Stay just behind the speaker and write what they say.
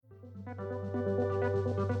Hello,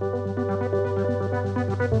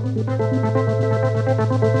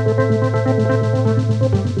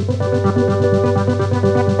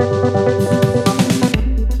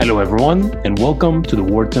 everyone, and welcome to the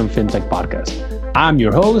Wharton FinTech Podcast. I'm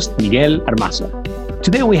your host, Miguel Armaza.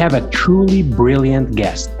 Today, we have a truly brilliant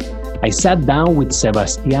guest. I sat down with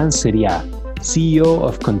Sebastián Ceria, CEO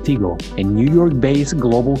of Contigo, a New York-based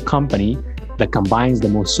global company that combines the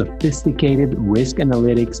most sophisticated risk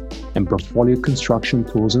analytics and portfolio construction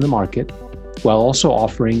tools in the market, while also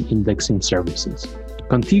offering indexing services.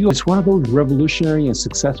 Contigo is one of those revolutionary and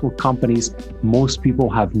successful companies most people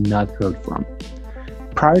have not heard from.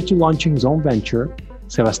 Prior to launching his own venture,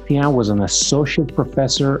 Sebastián was an associate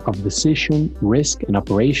professor of decision, risk, and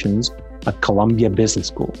operations at Columbia Business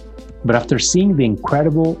School. But after seeing the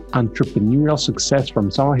incredible entrepreneurial success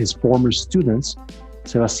from some of his former students,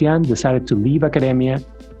 Sebastián decided to leave academia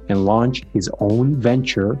and launch his own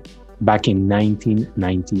venture back in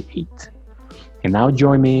 1998. And now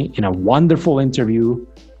join me in a wonderful interview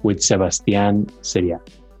with Sebastián Ceria.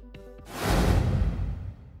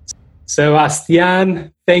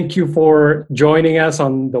 Sebastián, thank you for joining us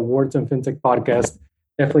on the Wharton FinTech Podcast.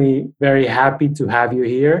 Definitely very happy to have you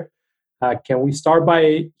here. Can we start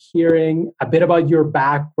by hearing a bit about your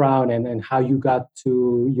background and how you got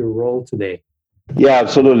to your role today? Yeah,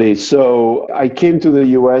 absolutely. So I came to the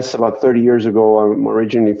US about 30 years ago. I'm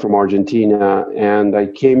originally from Argentina, and I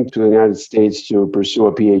came to the United States to pursue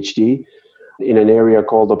a PhD in an area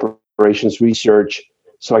called operations research.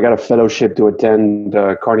 So I got a fellowship to attend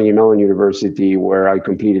Carnegie Mellon University, where I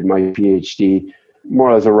completed my PhD more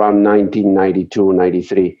or less around 1992,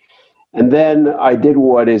 93. And then I did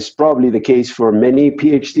what is probably the case for many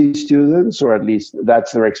PhD students, or at least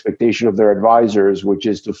that's their expectation of their advisors, which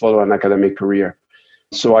is to follow an academic career.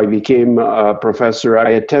 So I became a professor. I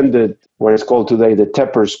attended what is called today the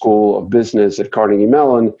Tepper School of Business at Carnegie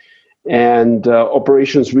Mellon. And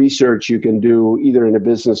operations research you can do either in a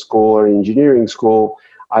business school or engineering school.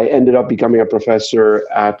 I ended up becoming a professor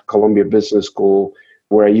at Columbia Business School,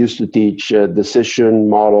 where I used to teach decision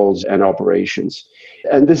models and operations.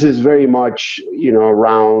 And this is very much,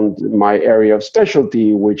 around my area of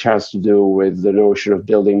specialty, which has to do with the notion of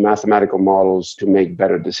building mathematical models to make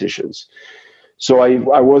better decisions. So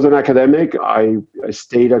I was an academic. I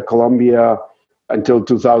stayed at Columbia until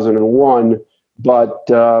 2001. But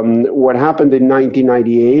what happened in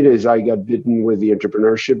 1998 is I got bitten with the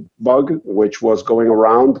entrepreneurship bug, which was going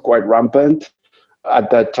around quite rampant at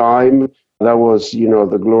that time. That was,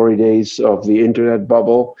 the glory days of the internet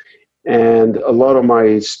bubble. And a lot of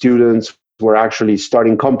my students were actually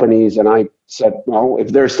starting companies. And I said, well, if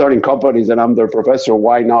they're starting companies and I'm their professor,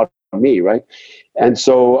 why not me, right? And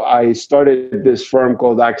so I started this firm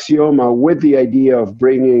called Axioma with the idea of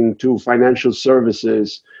bringing to financial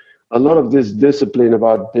services a lot of this discipline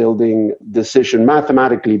about building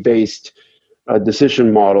mathematically based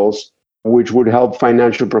decision models, which would help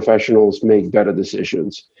financial professionals make better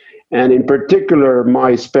decisions. And in particular,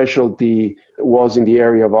 my specialty was in the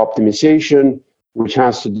area of optimization, which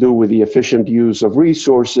has to do with the efficient use of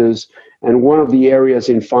resources. And one of the areas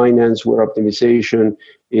in finance where optimization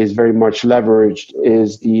is very much leveraged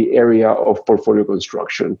is the area of portfolio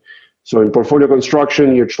construction. So in portfolio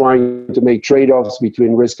construction, you're trying to make trade-offs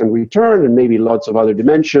between risk and return and maybe lots of other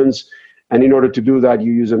dimensions. And in order to do that,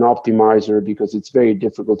 you use an optimizer because it's very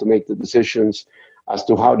difficult to make the decisions as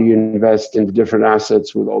to how do you invest in the different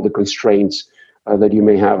assets with all the constraints that you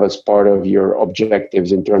may have as part of your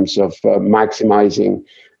objectives in terms of maximizing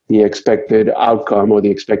the expected outcome or the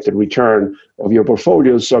expected return of your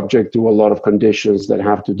portfolio, subject to a lot of conditions that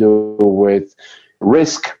have to do with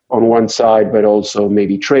risk on one side, but also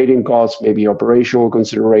maybe trading costs, maybe operational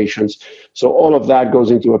considerations. So all of that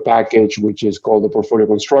goes into a package which is called the portfolio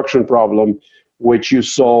construction problem, which you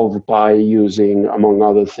solve by using, among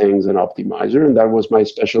other things, an optimizer. And that was my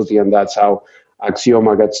specialty, and that's how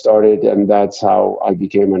Axioma got started, and that's how I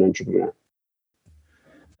became an entrepreneur.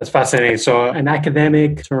 That's fascinating. So an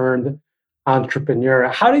academic turned entrepreneur.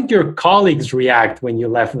 How did your colleagues react when you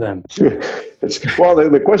left them? Well,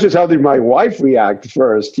 the question is, how did my wife react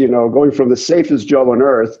first? Going from the safest job on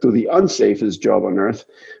earth to the unsafest job on earth.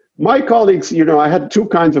 My colleagues, I had two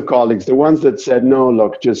kinds of colleagues. The ones that said, no,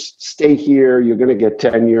 look, just stay here. You're going to get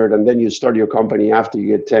tenured, and then you start your company after you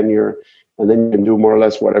get tenure, and then you can do more or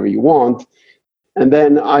less whatever you want. And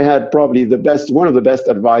then I had probably one of the best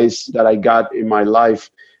advice that I got in my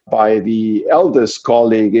life by the eldest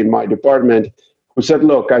colleague in my department, who said,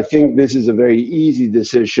 look, I think this is a very easy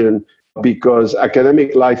decision because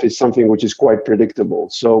academic life is something which is quite predictable.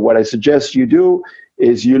 So what I suggest you do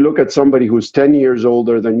is you look at somebody who's 10 years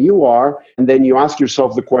older than you are, and then you ask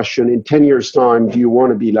yourself the question, in 10 years' time, do you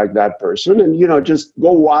want to be like that person? And, just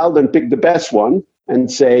go wild and pick the best one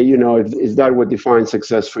and say, is that what defines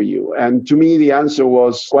success for you? And to me, the answer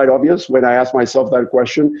was quite obvious when I asked myself that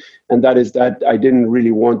question, and that is that I didn't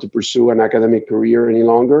really want to pursue an academic career any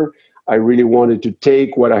longer. I really wanted to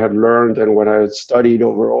take what I had learned and what I had studied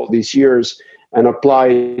over all these years and apply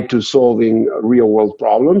it to solving real world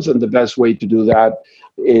problems. And the best way to do that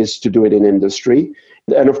is to do it in industry.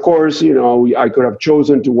 And of course, I could have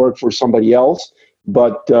chosen to work for somebody else,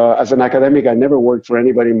 but as an academic, I never worked for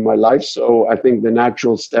anybody in my life. So I think the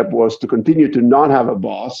natural step was to continue to not have a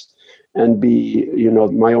boss and be,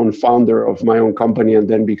 my own founder of my own company and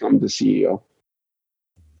then become the CEO.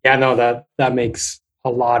 Yeah, no, that makes a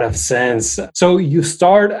lot of sense. So you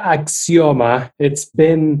start Axioma. It's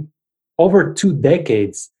been over 2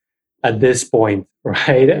 decades at this point,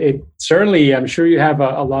 right? It certainly, I'm sure you have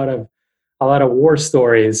a lot of war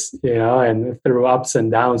stories, and through ups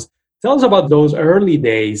and downs. Tell us about those early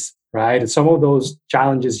days, right? Some of those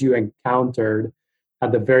challenges you encountered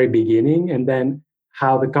at the very beginning, and then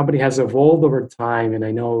how the company has evolved over time. And I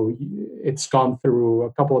know it's gone through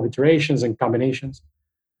a couple of iterations and combinations.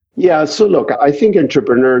 Yeah, so look, I think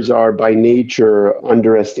entrepreneurs are by nature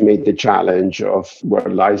underestimate the challenge of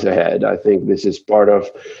what lies ahead. I think this is part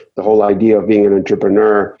of the whole idea of being an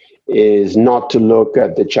entrepreneur is not to look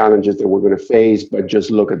at the challenges that we're going to face, but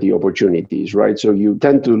just look at the opportunities, right? So you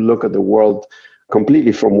tend to look at the world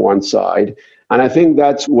completely from one side. And I think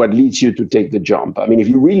that's what leads you to take the jump. I mean, if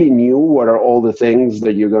you really knew what are all the things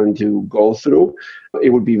that you're going to go through,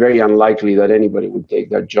 it would be very unlikely that anybody would take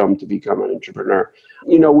that jump to become an entrepreneur.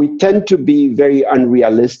 We tend to be very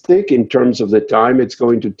unrealistic in terms of the time it's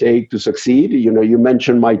going to take to succeed. You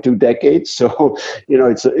mentioned my 2 decades. So,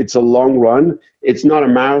 it's a long run. It's not a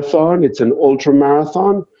marathon, it's an ultra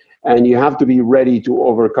marathon. And you have to be ready to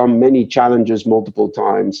overcome many challenges multiple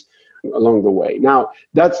times along the way. Now,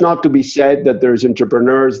 that's not to be said that there's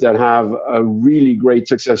entrepreneurs that have a really great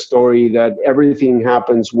success story, that everything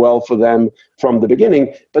happens well for them from the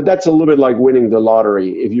beginning, but that's a little bit like winning the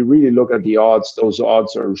lottery. If you really look at the odds, those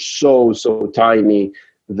odds are so tiny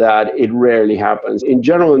that it rarely happens. In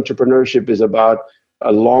general, entrepreneurship is about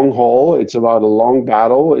a long haul. It's about a long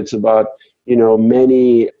battle. It's about,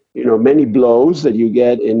 many blows that you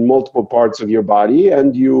get in multiple parts of your body,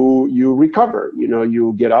 and you recover.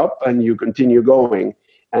 You get up and you continue going.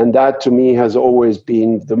 And that to me has always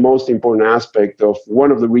been the most important aspect of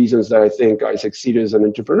one of the reasons that I think I succeeded as an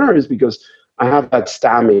entrepreneur is because I have that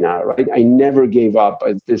stamina, right? I never gave up.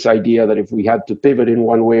 This idea that if we had to pivot in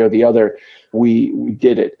one way or the other, we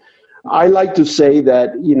did it. I like to say that,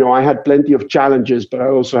 I had plenty of challenges, but I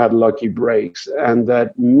also had lucky breaks. And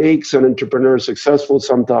that makes an entrepreneur successful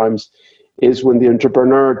sometimes is when the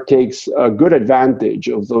entrepreneur takes a good advantage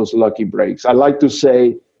of those lucky breaks. I like to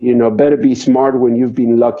say, better be smart when you've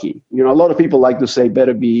been lucky. A lot of people like to say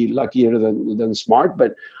better be luckier than smart,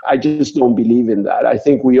 but I just don't believe in that. I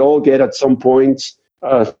think we all get at some points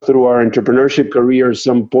through our entrepreneurship career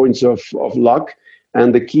some points of luck.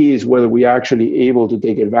 And the key is whether we are actually able to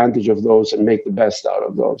take advantage of those and make the best out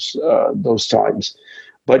of those times.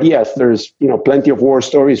 But yes, there's plenty of war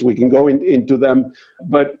stories. We can go into them.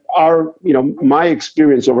 But my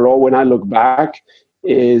experience overall, when I look back,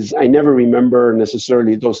 is I never remember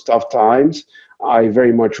necessarily those tough times. I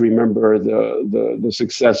very much remember the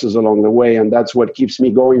successes along the way, and that's what keeps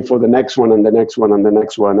me going for the next one and the next one and the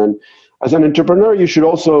next one. And as an entrepreneur, you should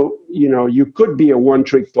also, you could be a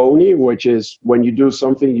one-trick pony, which is when you do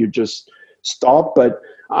something, you just stop. But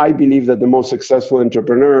I believe that the most successful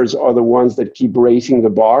entrepreneurs are the ones that keep raising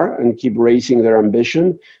the bar and keep raising their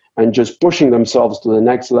ambition and just pushing themselves to the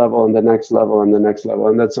next level and the next level and the next level.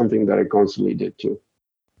 And that's something that I constantly did too.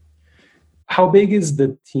 How big is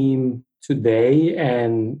the team today,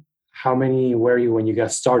 and how many were you when you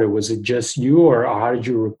got started? Was it just you, or how did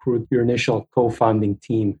you recruit your initial co-founding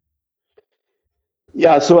team?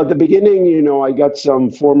 Yeah, so at the beginning, I got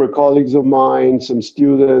some former colleagues of mine, some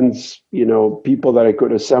students, people that I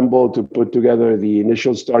could assemble to put together the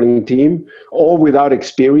initial starting team, all without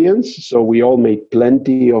experience. So we all made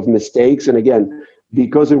plenty of mistakes. And again,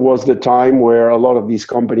 because it was the time where a lot of these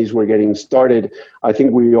companies were getting started, I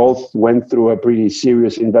think we all went through a pretty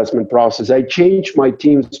serious investment process. I changed my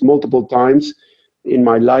teams multiple times in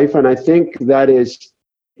my life, and I think that is,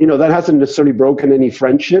 that hasn't necessarily broken any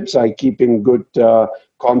friendships. I keep in good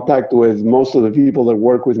contact with most of the people that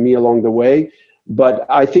work with me along the way. But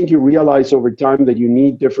I think you realize over time that you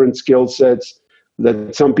need different skill sets,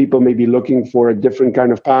 that some people may be looking for a different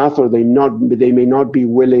kind of path, or they may not be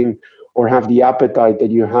willing or have the appetite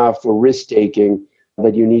that you have for risk taking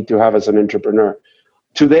that you need to have as an entrepreneur.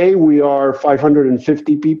 Today, we are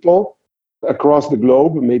 550 people across the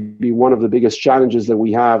globe. Maybe one of the biggest challenges that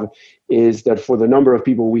we have is that for the number of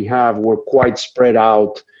people we have, we're quite spread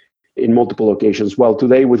out in multiple locations. Well,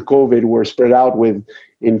 today with COVID, we're spread out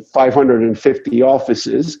in 550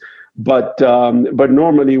 offices, but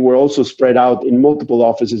normally we're also spread out in multiple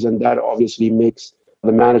offices, and that obviously makes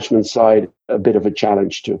the management side a bit of a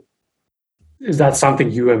challenge too. Is that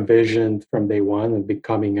something you envisioned from day one of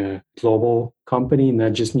becoming a global company,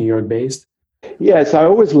 not just New York based? Yes, I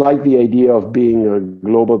always like the idea of being a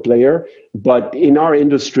global player, but in our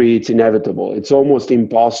industry, it's inevitable. It's almost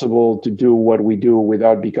impossible to do what we do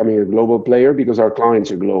without becoming a global player because our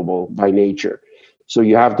clients are global by nature. So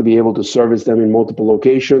you have to be able to service them in multiple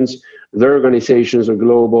locations. Their organizations are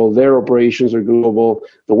global. Their operations are global.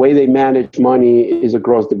 The way they manage money is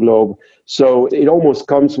across the globe. So it almost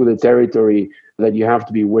comes with a territory that you have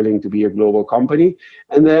to be willing to be a global company.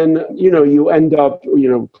 And then, you end up,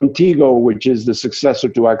 Contigo, which is the successor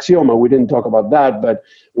to Axioma. We didn't talk about that, but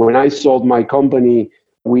when I sold my company,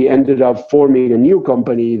 we ended up forming a new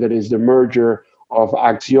company that is the merger of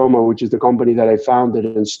Axioma, which is the company that I founded,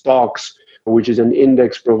 and Stocks, which is an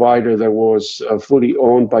index provider that was fully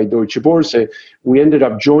owned by Deutsche Börse. We ended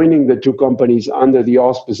up joining the two companies under the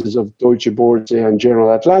auspices of Deutsche Börse and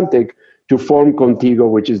General Atlantic to form Contigo,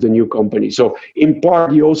 which is the new company. So in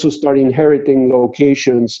part, you also start inheriting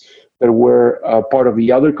locations that were part of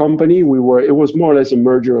the other company. It was more or less a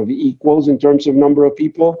merger of equals in terms of number of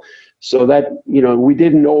people. So that, we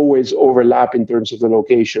didn't always overlap in terms of the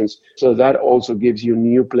locations. So that also gives you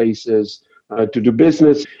new places to do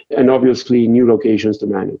business and obviously new locations to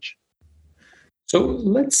manage. So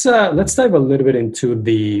let's dive a little bit into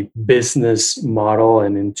the business model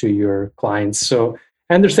and into your clients. So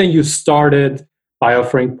I understand you started by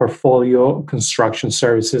offering portfolio construction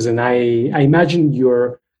services, and I imagine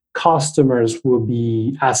your customers will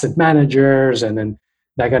be asset managers and then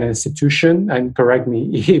that kind of institution. And correct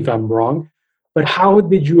me if I'm wrong, but how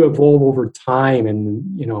did you evolve over time,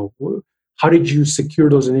 and how did you secure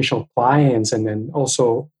those initial clients, and then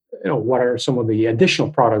also what are some of the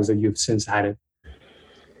additional products that you've since added?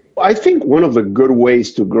 I think one of the good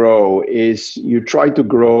ways to grow is you try to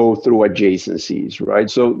grow through adjacencies, right?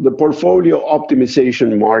 So the portfolio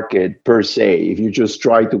optimization market per se, if you just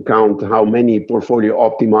try to count how many portfolio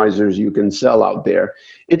optimizers you can sell out there,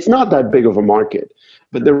 it's not that big of a market.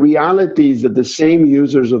 But the reality is that the same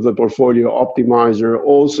users of the portfolio optimizer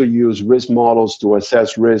also use risk models to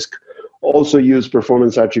assess risk, also use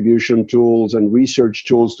performance attribution tools and research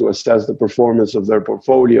tools to assess the performance of their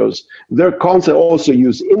portfolios. Their concept also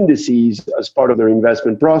use indices as part of their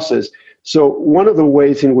investment process. So one of the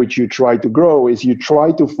ways in which you try to grow is you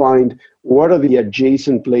try to find what are the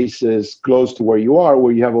adjacent places close to where you are,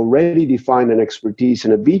 where you have already defined an expertise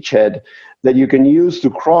and a beachhead that you can use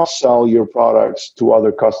to cross-sell your products to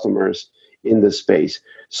other customers in the space.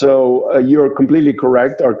 So you're completely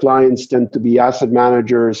correct. Our clients tend to be asset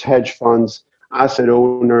managers, hedge funds, asset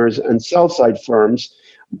owners, and sell-side firms.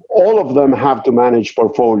 All of them have to manage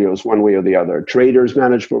portfolios one way or the other. Traders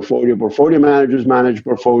manage portfolio managers manage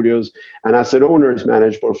portfolios, and asset owners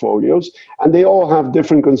manage portfolios. And they all have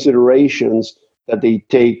different considerations that they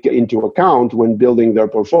take into account when building their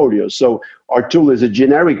portfolios. So our tool is a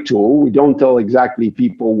generic tool. We don't tell exactly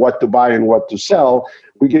people what to buy and what to sell.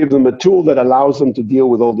 We give them a tool that allows them to deal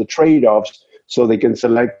with all the trade-offs so they can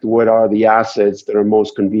select what are the assets that are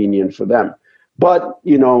most convenient for them. But,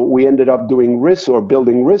 we ended up doing risk or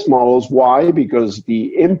building risk models. Why? Because the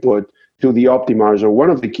input to the optimizer, one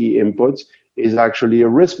of the key inputs, is actually a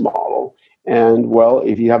risk model. And well,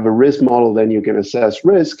 if you have a risk model, then you can assess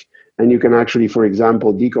risk. And you can actually, for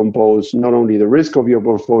example, decompose not only the risk of your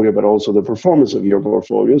portfolio, but also the performance of your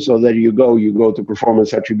portfolio. So there you go to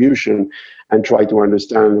performance attribution and try to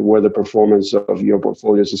understand where the performance of your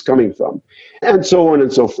portfolios is coming from, and so on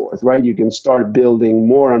and so forth, right? You can start building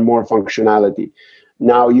more and more functionality.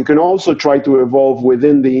 Now, you can also try to evolve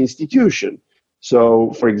within the institution.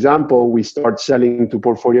 So, for example, we start selling to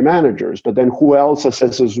portfolio managers, but then who else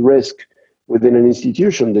assesses risk within an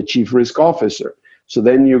institution? The chief risk officer. So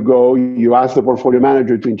then you ask the portfolio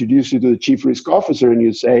manager to introduce you to the chief risk officer, and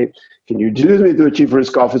you say, can you introduce me to the chief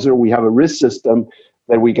risk officer? We have a risk system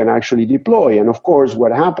that we can actually deploy. And of course,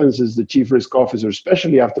 what happens is the chief risk officer,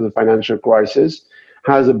 especially after the financial crisis,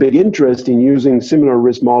 has a big interest in using similar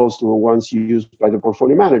risk models to the ones used by the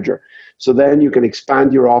portfolio manager. So then you can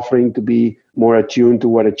expand your offering to be more attuned to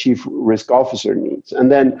what a chief risk officer needs. And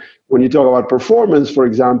then when you talk about performance, for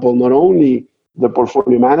example, not only the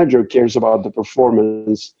portfolio manager cares about the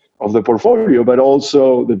performance of the portfolio, but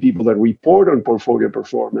also the people that report on portfolio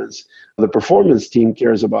performance. The performance team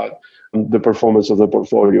cares about the performance of the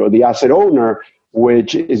portfolio. The asset owner,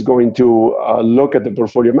 which is going to look at the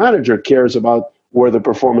portfolio manager, cares about where the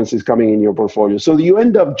performance is coming in your portfolio. So you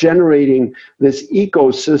end up generating this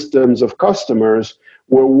ecosystems of customers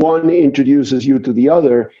where one introduces you to the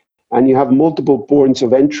other, and you have multiple points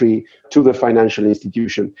of entry to the financial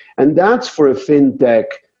institution. And that's, for a fintech,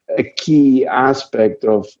 a key aspect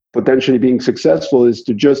of potentially being successful, is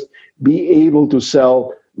to just be able to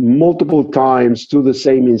sell multiple times to the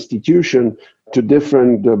same institution, to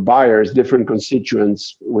different buyers, different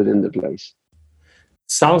constituents within the place.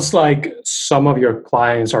 Sounds like some of your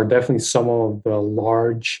clients are definitely some of the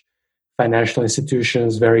large financial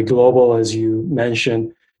institutions, very global, as you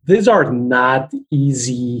mentioned. These are not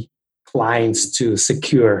easy clients to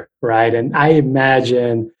secure, right? And I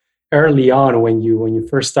imagine early on when you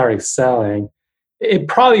first started selling, it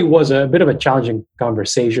probably was a bit of a challenging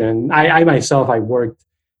conversation. I myself, I worked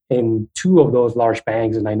in two of those large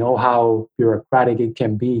banks, and I know how bureaucratic it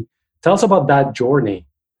can be. Tell us about that journey.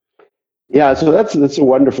 Yeah, so that's a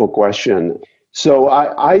wonderful question. So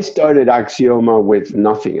I started Axioma with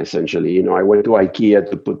nothing, essentially. I went to IKEA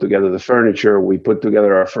to put together the furniture. We put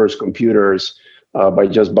together our first computers by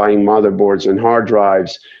just buying motherboards and hard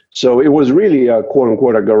drives. So it was really a quote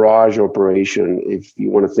unquote a garage operation, if you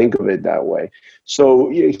want to think of it that way. So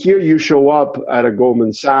here you show up at a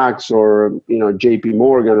Goldman Sachs or JP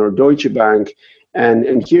Morgan or Deutsche Bank,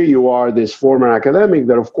 and here you are, this former academic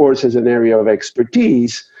that of course has an area of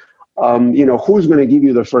expertise. Who's going to give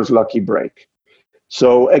you the first lucky break?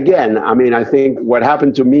 So again, I think what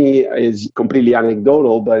happened to me is completely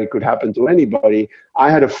anecdotal, but it could happen to anybody. I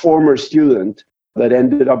had a former student that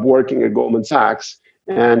ended up working at Goldman Sachs,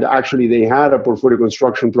 and actually they had a portfolio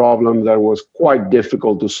construction problem that was quite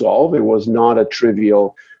difficult to solve. It was not a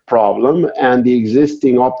trivial problem, and the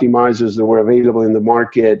existing optimizers that were available in the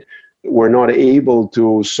market were not able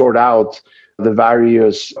to sort out the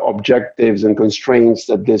various objectives and constraints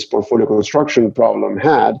that this portfolio construction problem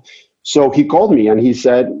had. So he called me and he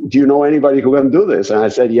said, "Do you know anybody who can do this?" And I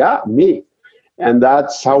said, "Yeah, me." And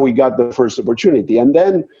that's how we got the first opportunity. And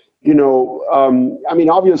then,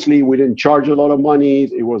 obviously we didn't charge a lot of money.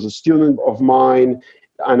 It was a student of mine.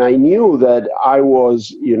 And I knew that I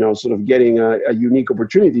was, sort of getting a unique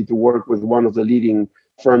opportunity to work with one of the leading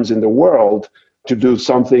firms in the world to do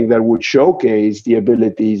something that would showcase the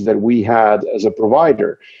abilities that we had as a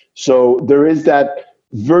provider. So there is that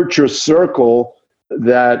virtuous circle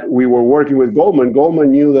that we were working with Goldman.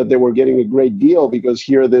 Goldman knew that they were getting a great deal because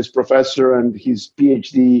here this professor and his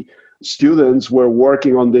PhD students were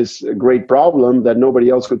working on this great problem that nobody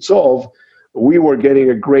else could solve. We were getting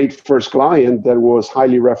a great first client that was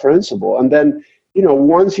highly referenceable. And then,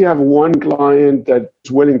 once you have one client that's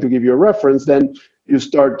willing to give you a reference, then you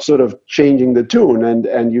start sort of changing the tune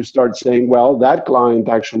and you start saying, well, that client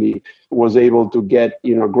actually was able to get,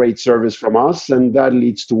 great service from us, and that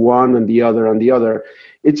leads to one and the other and the other.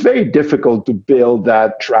 It's very difficult to build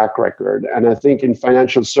that track record. And I think in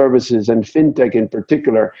financial services and fintech in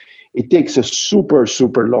particular, it takes a super,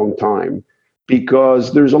 super long time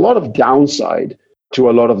because there's a lot of downside to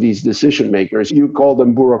a lot of these decision makers. You call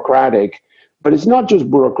them bureaucratic. But it's not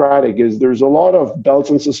just bureaucratic, there's a lot of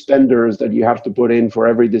belts and suspenders that you have to put in for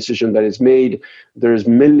every decision that is made. There's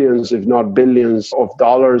millions, if not billions of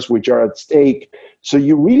dollars which are at stake. So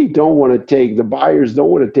you really don't want to the buyers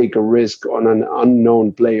don't want to take a risk on an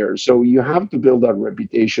unknown player. So you have to build that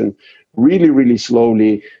reputation really, really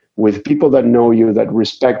slowly with people that know you, that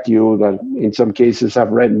respect you, that in some cases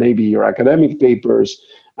have read maybe your academic papers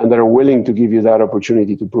and that are willing to give you that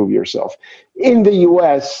opportunity to prove yourself. In the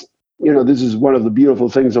US, this is one of the beautiful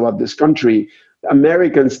things about this country.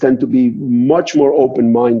 Americans tend to be much more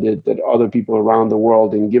open-minded than other people around the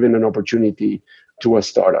world in giving an opportunity to a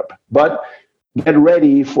startup. But get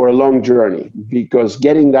ready for a long journey because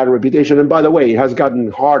getting that reputation, and by the way, it has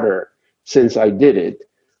gotten harder since I did it.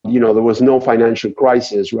 There was no financial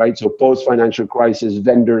crisis, right? So post-financial crisis,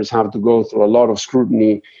 vendors have to go through a lot of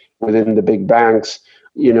scrutiny within the big banks.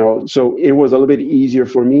 So it was a little bit easier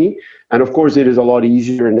for me. And of course, it is a lot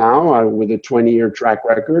easier now with a 20-year track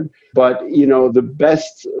record. But, the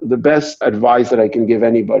best advice that I can give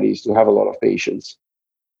anybody is to have a lot of patience.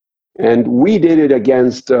 And we did it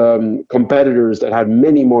against competitors that had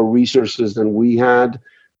many more resources than we had,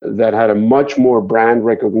 that had a much more brand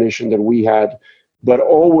recognition than we had. But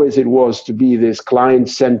always it was to be this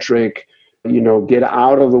client-centric, get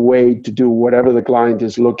out of the way to do whatever the client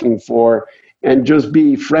is looking for, and just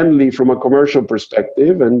be friendly from a commercial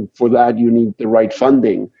perspective. And for that, you need the right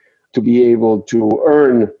funding. to be able to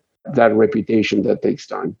earn that reputation. That takes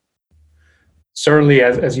time. Certainly,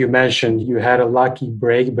 as you mentioned, you had a lucky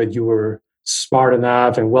break, but you were smart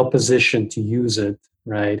enough and well positioned to use it,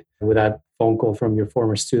 right? With that phone call from your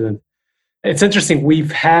former student. It's interesting.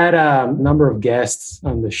 We've had a number of guests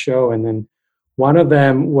on the show, and then one of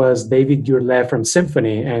them was David Gurle from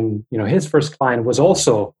Symphony, and his first client was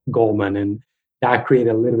also Goldman, and that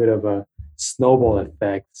created a little bit of a snowball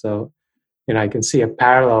effect. So, I can see a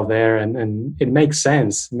parallel there, and it makes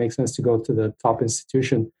sense. It makes sense to go to the top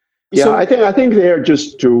institution. Yeah, so, I think there,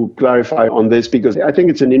 just to clarify on this, because I think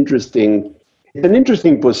it's an interesting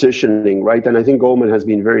positioning, right? And I think Goldman has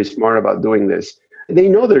been very smart about doing this. They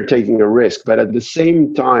know they're taking a risk, but at the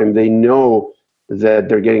same time, they know that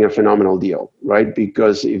they're getting a phenomenal deal, right?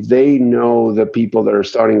 Because if they know the people that are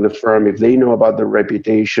starting the firm, if they know about the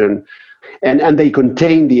reputation, and they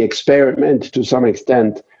contain the experiment to some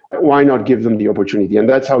extent, why not give them the opportunity? And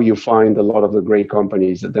that's how you find a lot of the great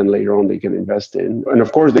companies that then later on they can invest in. And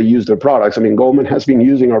of course, they use their products. I mean, Goldman has been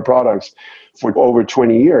using our products for over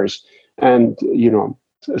 20 years. And,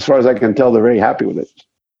 as far as I can tell, they're very happy with it.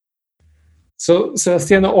 So,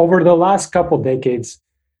 Sebastián, over the last couple of decades,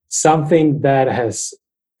 something that has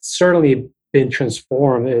certainly been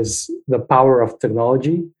transformed is the power of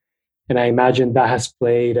technology. And I imagine that has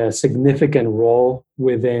played a significant role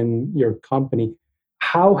within your company.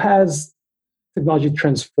 How has technology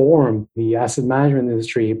transformed the asset management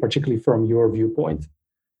industry, particularly from your viewpoint?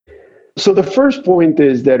 So the first point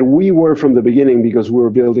is that we were, from the beginning, because we were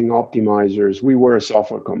building optimizers, we were a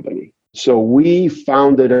software company. So we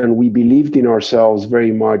founded and we believed in ourselves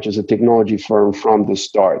very much as a technology firm from the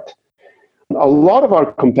start. A lot of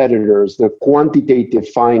our competitors, the quantitative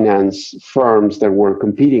finance firms that were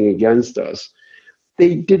competing against us,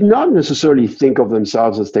 they did not necessarily think of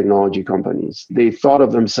themselves as technology companies. They thought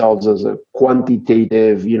of themselves as a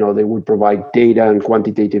quantitative, they would provide data and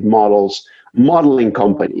quantitative models, modeling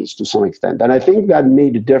companies to some extent. And I think that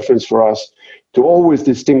made a difference for us to always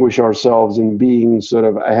distinguish ourselves in being sort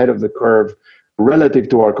of ahead of the curve relative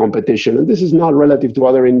to our competition. And this is not relative to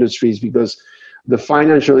other industries, because the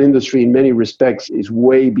financial industry in many respects is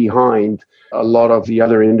way behind a lot of the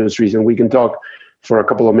other industries. And we can talk for a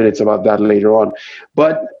couple of minutes about that later on.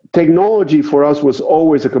 But technology for us was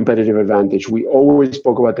always a competitive advantage. We always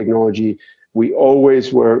spoke about technology. We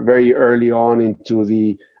always were very early on into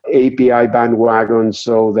the API bandwagon,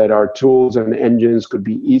 so that our tools and engines could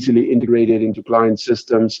be easily integrated into client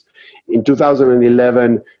systems. In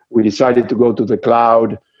 2011, we decided to go to the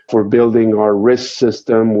cloud for building our risk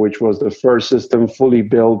system, which was the first system fully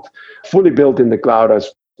built in the cloud.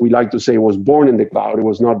 As we like to say, it was born in the cloud. It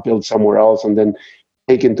was not built somewhere else and then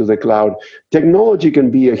taken to the cloud. Technology can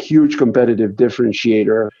be a huge competitive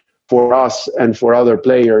differentiator for us and for other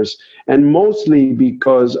players, and mostly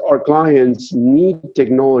because our clients need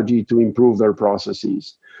technology to improve their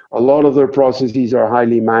processes. A lot of their processes are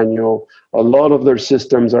highly manual. A lot of their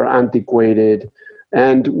systems are antiquated.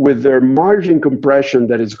 And with their margin compression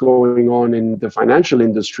that is going on in the financial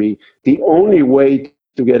industry, the only way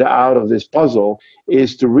to get out of this puzzle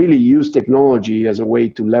is to really use technology as a way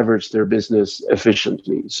to leverage their business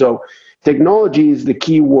efficiently. So technology is the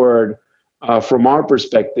key word from our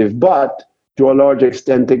perspective, but to a large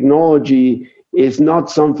extent, technology is not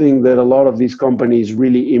something that a lot of these companies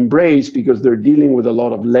really embrace, because they're dealing with a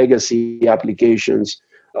lot of legacy applications,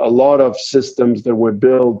 a lot of systems that were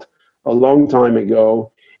built a long time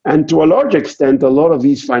ago. And to a large extent, a lot of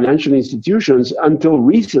these financial institutions, until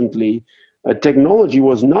recently, technology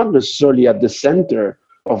was not necessarily at the center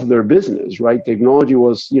of their business, right? Technology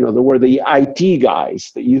was, there were the IT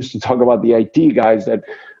guys that used to talk about the IT guys that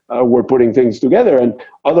were putting things together, and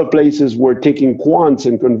other places were taking quants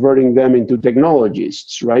and converting them into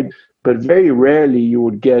technologists, right? But very rarely you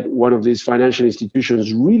would get one of these financial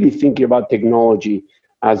institutions really thinking about technology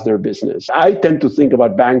as their business. I tend to think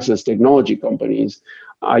about banks as technology companies.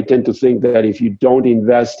 I tend to think that if you don't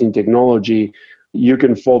invest in technology, you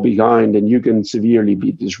can fall behind and you can severely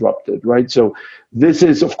be disrupted, right? So this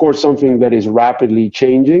is, of course, something that is rapidly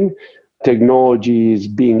changing. Technology is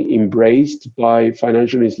being embraced by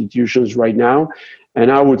financial institutions right now.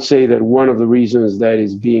 And I would say that one of the reasons that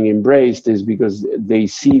is being embraced is because they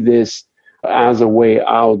see this as a way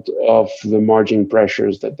out of the margin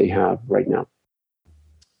pressures that they have right now.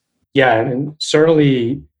 Yeah, and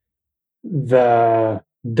certainly the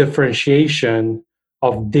differentiation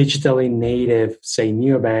of digitally native, say,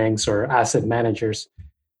 neobanks or asset managers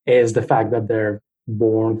is the fact that they're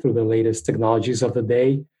born through the latest technologies of the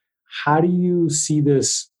day. How do you see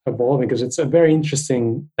this evolving? Because it's a very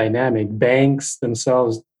interesting dynamic. Banks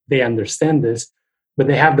themselves, they understand this, but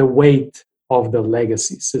they have the weight of the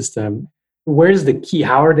legacy system. Where's the key?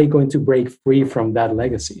 How are they going to break free from that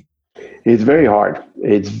legacy? It's very hard.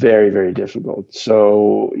 It's very, very difficult.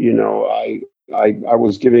 So, I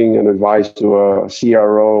was giving an advice to a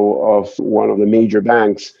CRO of one of the major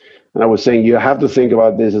banks, and I was saying, you have to think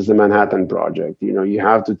about this as the Manhattan Project. You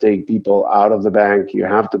have to take people out of the bank. You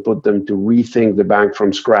have to put them to rethink the bank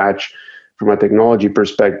from scratch, from a technology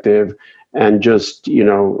perspective, and just,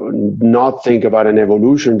 not think about an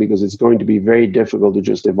evolution, because it's going to be very difficult to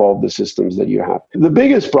just evolve the systems that you have. The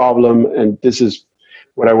biggest problem, and this is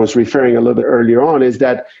what I was referring a little bit earlier on, is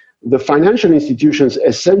that the financial institutions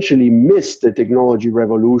essentially missed the technology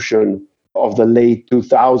revolution of the late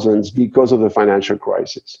 2000s because of the financial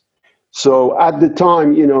crisis. So at the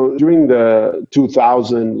time, during the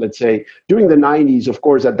 2000, let's say, during the 90s, of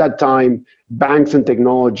course, at that time, banks and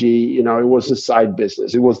technology, it was a side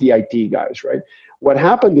business. It was the IT guys, right? What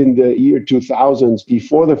happened in the year 2000s,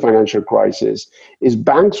 before the financial crisis, is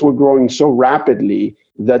banks were growing so rapidly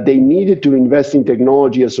that they needed to invest in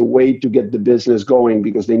technology as a way to get the business going,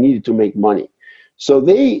 because they needed to make money. So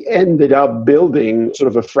they ended up building sort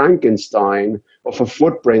of a Frankenstein of a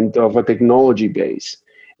footprint of a technology base.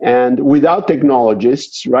 And without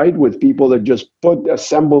technologists, right, with people that just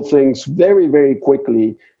assemble things very, very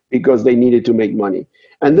quickly because they needed to make money.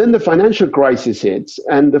 And then the financial crisis hits.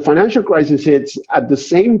 And the financial crisis hits at the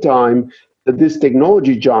same time that these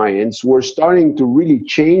technology giants were starting to really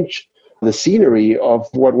change the scenery of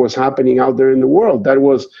what was happening out there in the world. That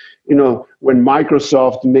was, when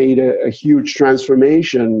Microsoft made a huge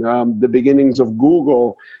transformation, the beginnings of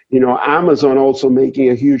Google, Amazon also making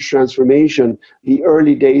a huge transformation, the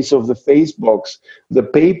early days of the Facebooks, the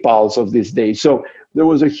PayPals of this day. So there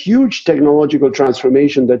was a huge technological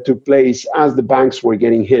transformation that took place as the banks were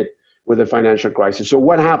getting hit with the financial crisis. So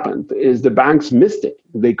what happened is the banks missed it.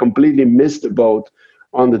 They completely missed the boat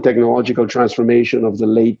on the technological transformation of the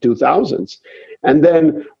late 2000s. And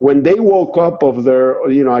then when they woke up of their,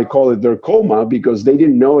 I call it their coma, because they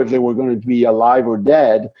didn't know if they were going to be alive or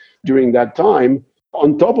dead during that time,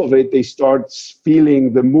 on top of it, they start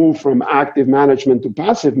feeling the move from active management to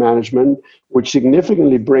passive management, which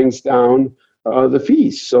significantly brings down the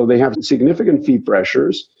fees. So they have significant fee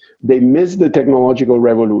pressures. They missed the technological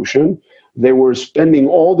revolution. They were spending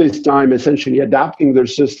all this time essentially adapting their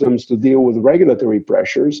systems to deal with regulatory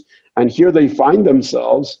pressures. And here they find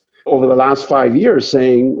themselves over the last 5 years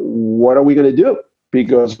saying, what are we going to do?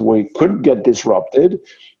 Because we could get disrupted.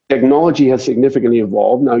 Technology has significantly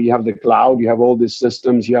evolved. Now you have the cloud, you have all these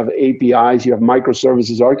systems, you have APIs, you have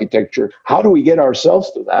microservices architecture. How do we get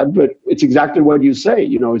ourselves to that? But it's exactly what you say.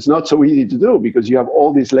 It's not so easy to do because you have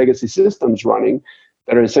all these legacy systems running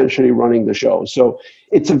that are essentially running the show. So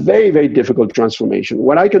it's a very, very difficult transformation.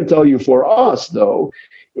 What I can tell you for us, though,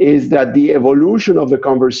 is that the evolution of the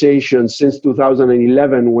conversation since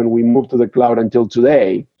 2011, when we moved to the cloud, until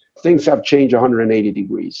today, things have changed 180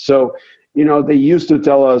 degrees. So, they used to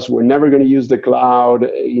tell us we're never going to use the cloud,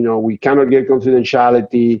 we cannot get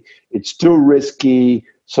confidentiality, it's too risky,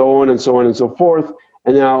 so on and so on and so forth.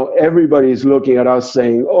 And now everybody is looking at us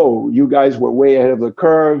saying, oh, you guys were way ahead of the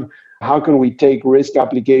curve. How can we take risk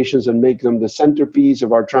applications and make them the centerpiece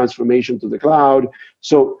of our transformation to the cloud?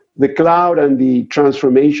 So the cloud and the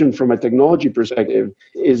transformation from a technology perspective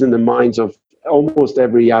is in the minds of almost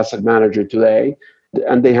every asset manager today,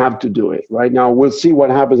 and they have to do it. Right now, we'll see what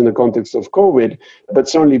happens in the context of COVID, but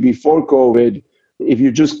certainly before COVID, if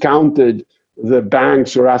you just counted the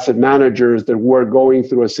banks or asset managers that were going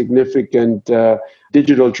through a significant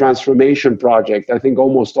digital transformation project, I think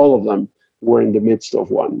almost all of them were in the midst of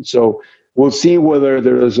one. So we'll see whether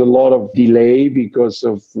there is a lot of delay because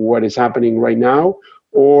of what is happening right now,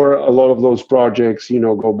 or a lot of those projects,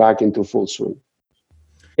 go back into full swing.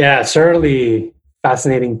 Yeah, certainly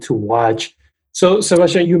fascinating to watch. So,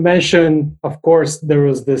 Sebastian, you mentioned, of course, there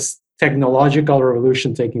was this technological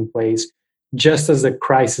revolution taking place just as the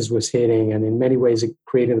crisis was hitting. And in many ways, it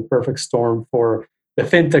created a perfect storm for the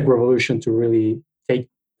fintech revolution to really take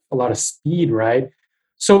a lot of speed, right?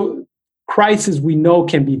 So crisis we know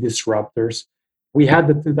can be disruptors. We had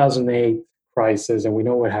the 2008 crisis and we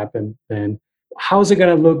know what happened then. How's it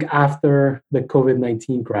going to look after the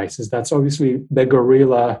COVID-19 crisis? That's obviously the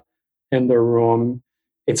gorilla in the room.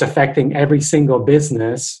 It's affecting every single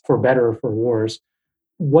business, for better or for worse.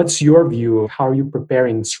 What's your view of how are you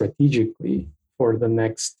preparing strategically for the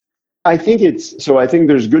next? I think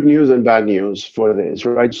there's good news and bad news for this,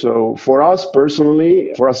 right? So for us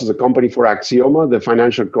personally, for us as a company, for Axioma, the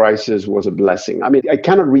financial crisis was a blessing. I mean, I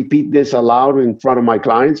cannot repeat this aloud in front of my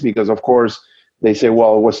clients because, of course, they say,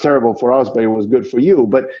 well, it was terrible for us, but it was good for you.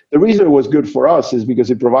 But the reason it was good for us is because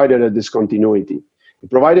it provided a discontinuity.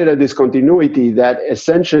 provided a discontinuity that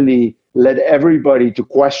essentially led everybody to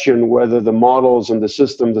question whether the models and the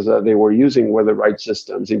systems that they were using were the right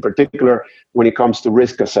systems, in particular when it comes to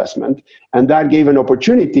risk assessment. And that gave an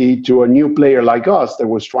opportunity to a new player like us that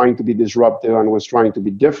was trying to be disruptive and was trying to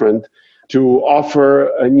be different to offer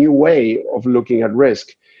a new way of looking at risk.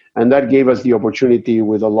 And that gave us the opportunity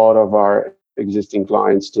with a lot of our existing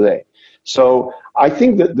clients today. So I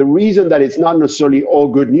think that the reason that it's not necessarily all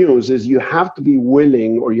good news is you have to be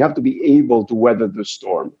willing, or you have to be able to weather the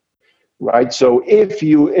storm, right? So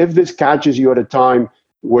if this catches you at a time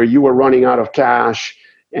where you are running out of cash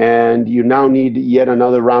and you now need yet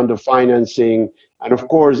another round of financing, and of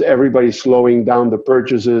course everybody's slowing down the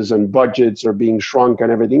purchases and budgets are being shrunk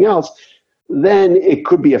and everything else, then it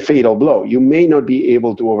could be a fatal blow. You may not be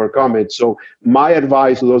able to overcome it. So my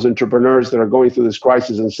advice to those entrepreneurs that are going through this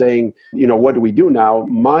crisis and saying, what do we do now?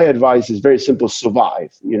 My advice is very simple: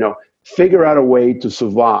 survive. Figure out a way to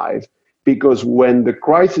survive, because when the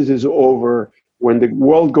crisis is over, when the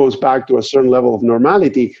world goes back to a certain level of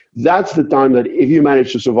normality, that's the time that if you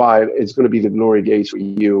manage to survive, it's going to be the glory days for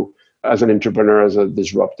you as an entrepreneur, as a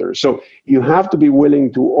disruptor. So you have to be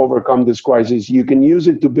willing to overcome this crisis. You can use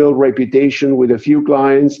it to build reputation with a few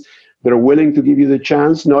clients that are willing to give you the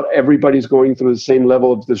chance. Not everybody's going through the same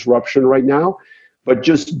level of disruption right now, but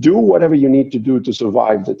just do whatever you need to do to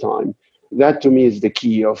survive the time. That to me is the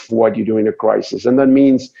key of what you do in a crisis. And that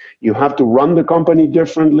means you have to run the company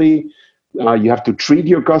differently. You have to treat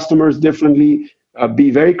your customers differently.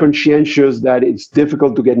 Be very conscientious that it's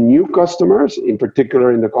difficult to get new customers, in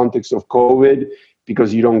particular in the context of COVID,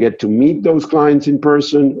 because you don't get to meet those clients in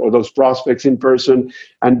person or those prospects in person.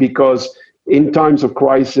 And because in times of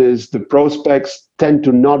crisis, the prospects tend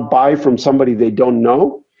to not buy from somebody they don't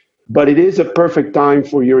know. But it is a perfect time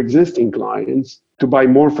for your existing clients to buy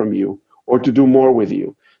more from you or to do more with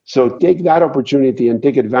you. So take that opportunity and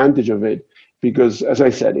take advantage of it. Because, as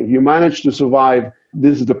I said, if you manage to survive,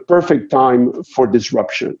 this is the perfect time for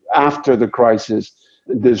disruption. After the crisis,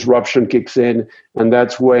 disruption kicks in, and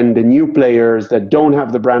that's when the new players that don't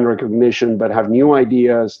have the brand recognition but have new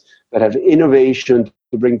ideas, that have innovation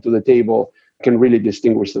to bring to the table, can really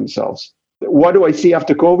distinguish themselves. What do I see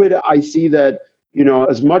after COVID? I see that,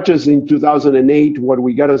 as much as in 2008, what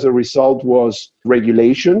we got as a result was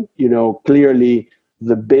regulation. Clearly,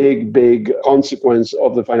 the big consequence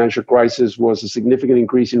of the financial crisis was a significant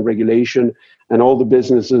increase in regulation and all the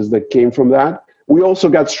businesses that came from that. We also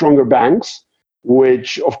got stronger banks,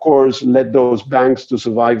 which of course led those banks to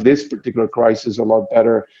survive this particular crisis a lot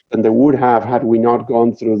better than they would have had we not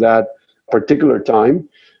gone through that particular time.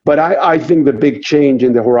 But I think the big change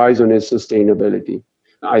in the horizon is sustainability.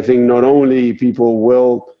 I think not only people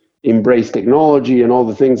will embrace technology and all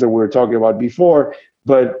the things that we were talking about before,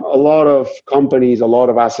 but a lot of companies, a lot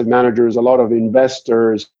of asset managers, a lot of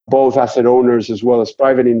investors, both asset owners as well as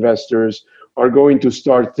private investors, are going to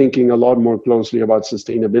start thinking a lot more closely about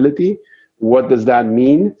sustainability. What does that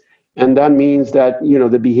mean? And that means that,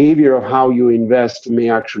 the behavior of how you invest may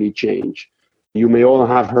actually change. You may all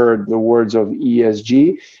have heard the words of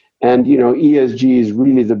ESG. And, ESG is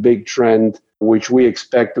really the big trend which we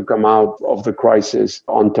expect to come out of the crisis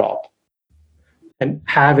on top. And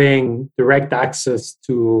having direct access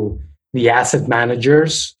to the asset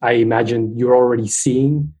managers, I imagine you're already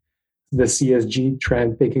seeing the ESG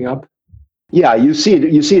trend picking up. Yeah, you see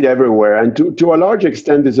it everywhere. And to a large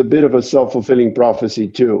extent, it's a bit of a self-fulfilling prophecy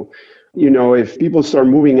too. If people start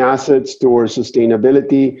moving assets towards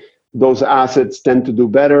sustainability, those assets tend to do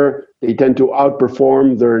better. They tend to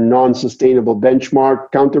outperform their non-sustainable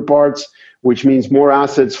benchmark counterparts, which means more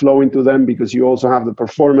assets flow into them because you also have the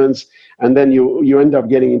performance. And then you end up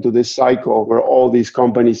getting into this cycle where all these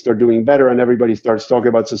companies start doing better and everybody starts talking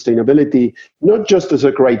about sustainability, not just as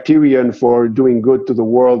a criterion for doing good to the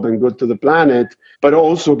world and good to the planet, but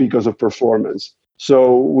also because of performance.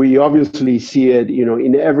 So we obviously see it,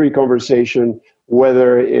 in every conversation,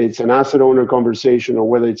 whether it's an asset owner conversation or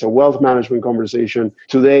whether it's a wealth management conversation.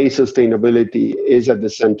 Today, sustainability is at the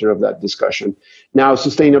center of that discussion. Now,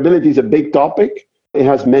 sustainability is a big topic. It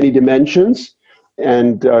has many dimensions.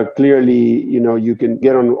 And clearly, you can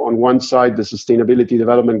get on one side the sustainability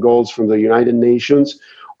development goals from the United Nations.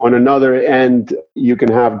 On another end, you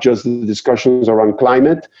can have just the discussions around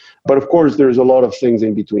climate. But of course, there's a lot of things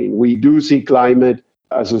in between. We do see climate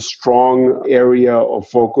as a strong area of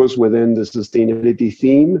focus within the sustainability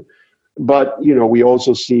theme. But, we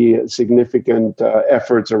also see significant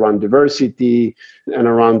efforts around diversity and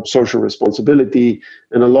around social responsibility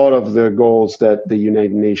and a lot of the goals that the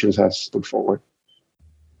United Nations has put forward.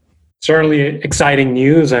 Certainly exciting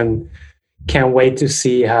news, and can't wait to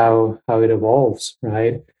see how it evolves,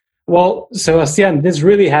 right? Well, Sebastian, this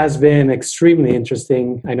really has been extremely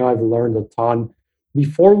interesting. I know I've learned a ton.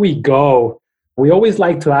 Before we go, we always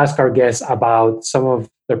like to ask our guests about some of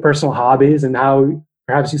their personal hobbies and how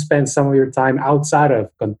perhaps you spend some of your time outside of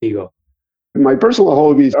Contigo. My personal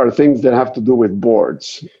hobbies are things that have to do with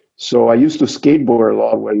boards. So I used to skateboard a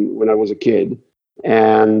lot when I was a kid.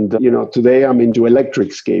 And, today I'm into electric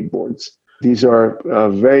skateboards. These are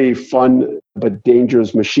very fun but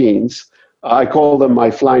dangerous machines. I call them my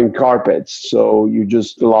flying carpets. So you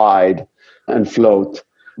just glide and float.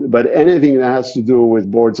 But anything that has to do with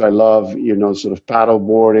boards I love, sort of paddle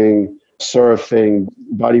boarding, surfing,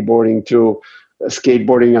 bodyboarding too,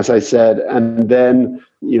 skateboarding, as I said, and then,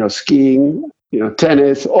 skiing,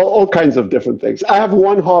 tennis, all kinds of different things. I have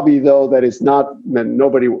one hobby, though, that is not,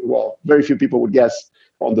 very few people would guess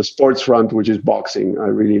on the sports front, which is boxing. I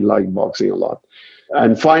really like boxing a lot.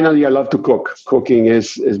 And finally, I love to cook. Cooking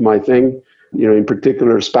is my thing. In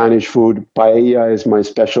particular, Spanish food. Paella is my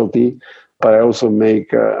specialty, but I also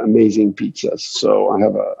make amazing pizzas. So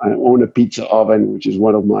I own a pizza oven, which is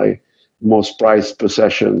one of my most prized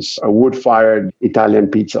possessions, a wood-fired Italian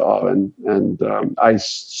pizza oven. And I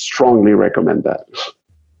strongly recommend that.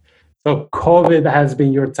 So COVID has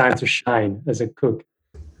been your time to shine as a cook.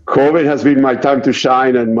 COVID has been my time to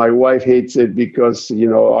shine, and my wife hates it because,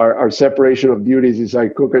 our separation of duties is I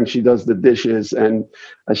cook and she does the dishes. And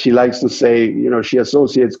as she likes to say, she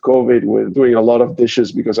associates COVID with doing a lot of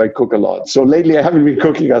dishes because I cook a lot. So lately I haven't been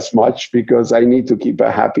cooking as much because I need to keep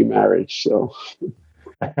a happy marriage. So.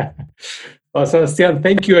 Well, Sebastian,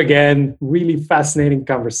 thank you again. Really fascinating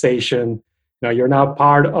conversation. You're now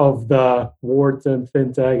part of the Wharton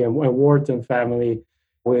FinTech and Wharton family.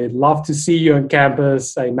 We'd love to see you on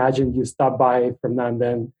campus. I imagine you stop by from now and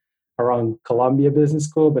then around Columbia Business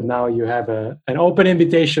School, but now you have an open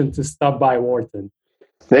invitation to stop by Wharton.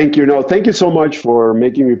 Thank you. No, thank you so much for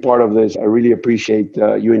making me part of this. I really appreciate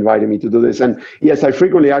you inviting me to do this. And yes, I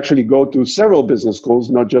frequently actually go to several business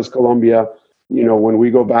schools, not just Columbia. When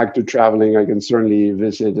we go back to traveling, I can certainly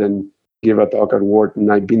visit and give a talk at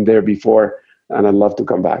Wharton. I've been there before, and I'd love to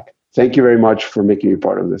come back. Thank you very much for making me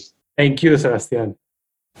part of this. Thank you, Sebastian.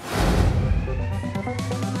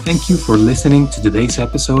 Thank you for listening to today's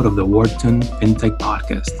episode of the Wharton FinTech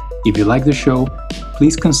Podcast. If you like the show,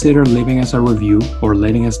 please consider leaving us a review or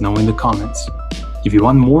letting us know in the comments. If you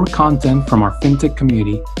want more content from our FinTech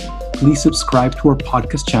community, please subscribe to our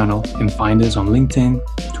podcast channel and find us on LinkedIn,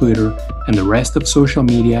 Twitter, and the rest of social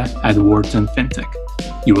media at Wharton FinTech.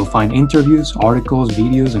 You will find interviews, articles,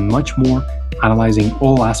 videos, and much more analyzing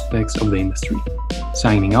all aspects of the industry.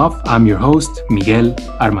 Signing off, I'm your host, Miguel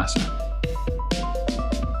Armaza.